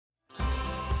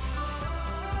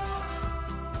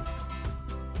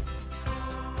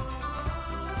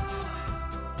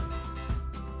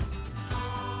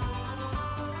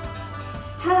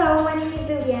my name is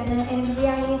Liliana and we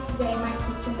are here today in my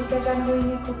kitchen because I'm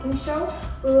doing a cooking show.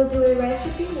 We will do a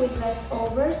recipe with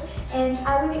leftovers and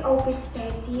I really hope it's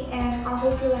tasty and I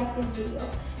hope you like this video.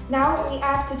 Now we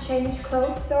have to change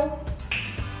clothes, so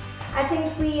I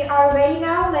think we are ready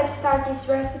now. Let's start this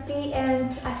recipe and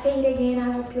I say it again,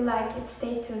 I hope you like it.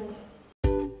 Stay tuned.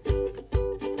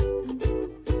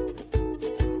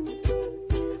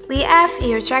 We have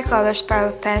here tricolor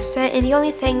spiral pasta and the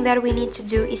only thing that we need to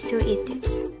do is to eat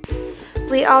it.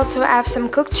 We also have some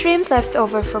cooked shrimp left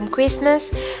over from Christmas,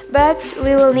 but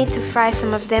we will need to fry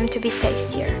some of them to be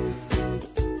tastier.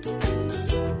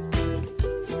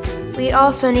 We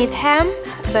also need ham,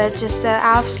 but just a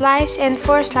half slice, and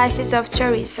 4 slices of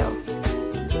chorizo.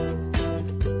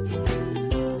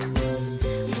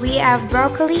 We have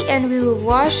broccoli and we will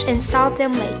wash and salt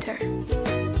them later.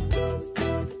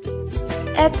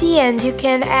 At the end you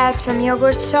can add some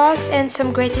yogurt sauce and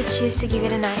some grated cheese to give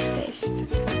it a nice taste.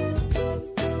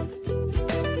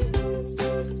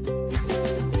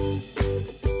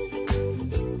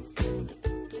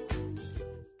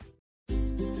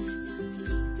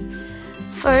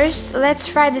 First, let's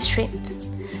fry the shrimp.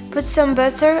 Put some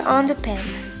butter on the pan.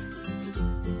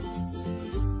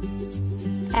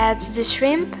 Add the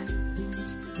shrimp.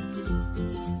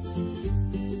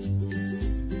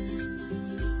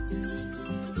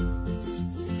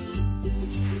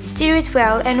 Stir it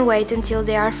well and wait until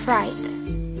they are fried.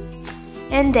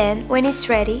 And then, when it's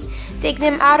ready, take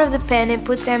them out of the pan and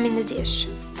put them in the dish.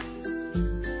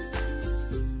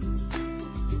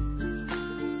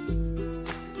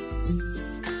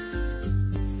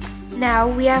 Now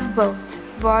we have both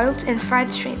boiled and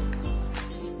fried shrimp.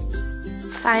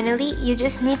 Finally, you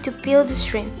just need to peel the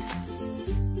shrimp.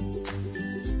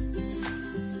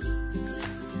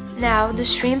 Now the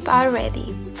shrimp are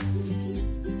ready.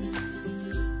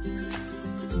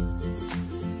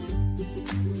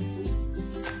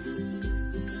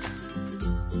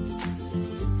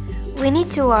 We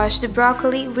need to wash the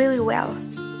broccoli really well.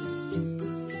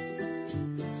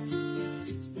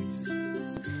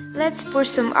 Let's pour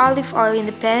some olive oil in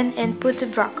the pan and put the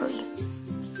broccoli.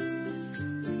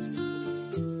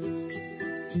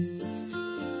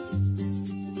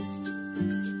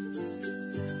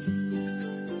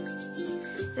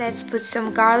 Let's put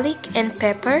some garlic and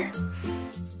pepper.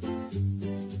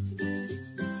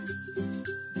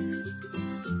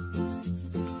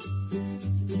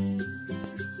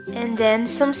 And then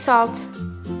some salt.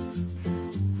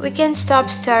 We can stop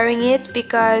stirring it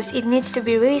because it needs to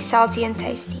be really salty and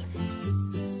tasty.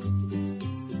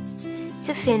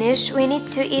 To finish, we need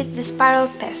to eat the spiral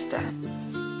pasta.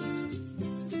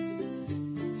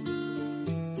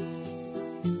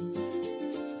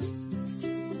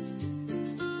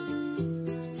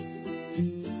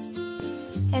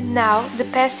 And now the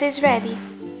pasta is ready.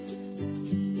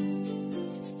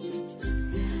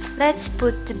 Let's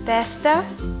put the pasta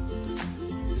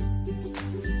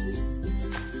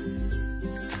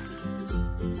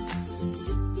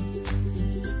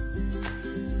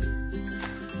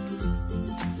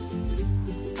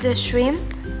the shrimp,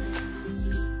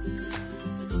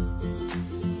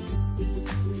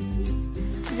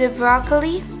 the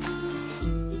broccoli,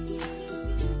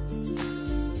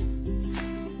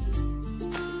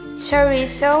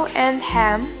 chorizo and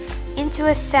ham into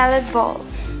a salad bowl.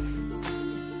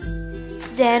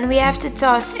 Then we have to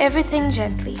toss everything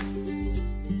gently.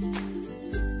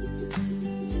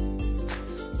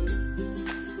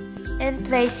 And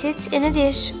place it in a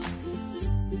dish.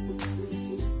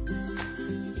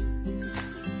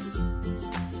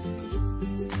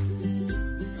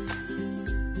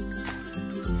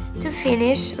 To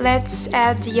finish, let's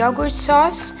add the yogurt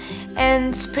sauce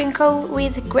and sprinkle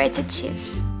with grated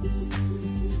cheese.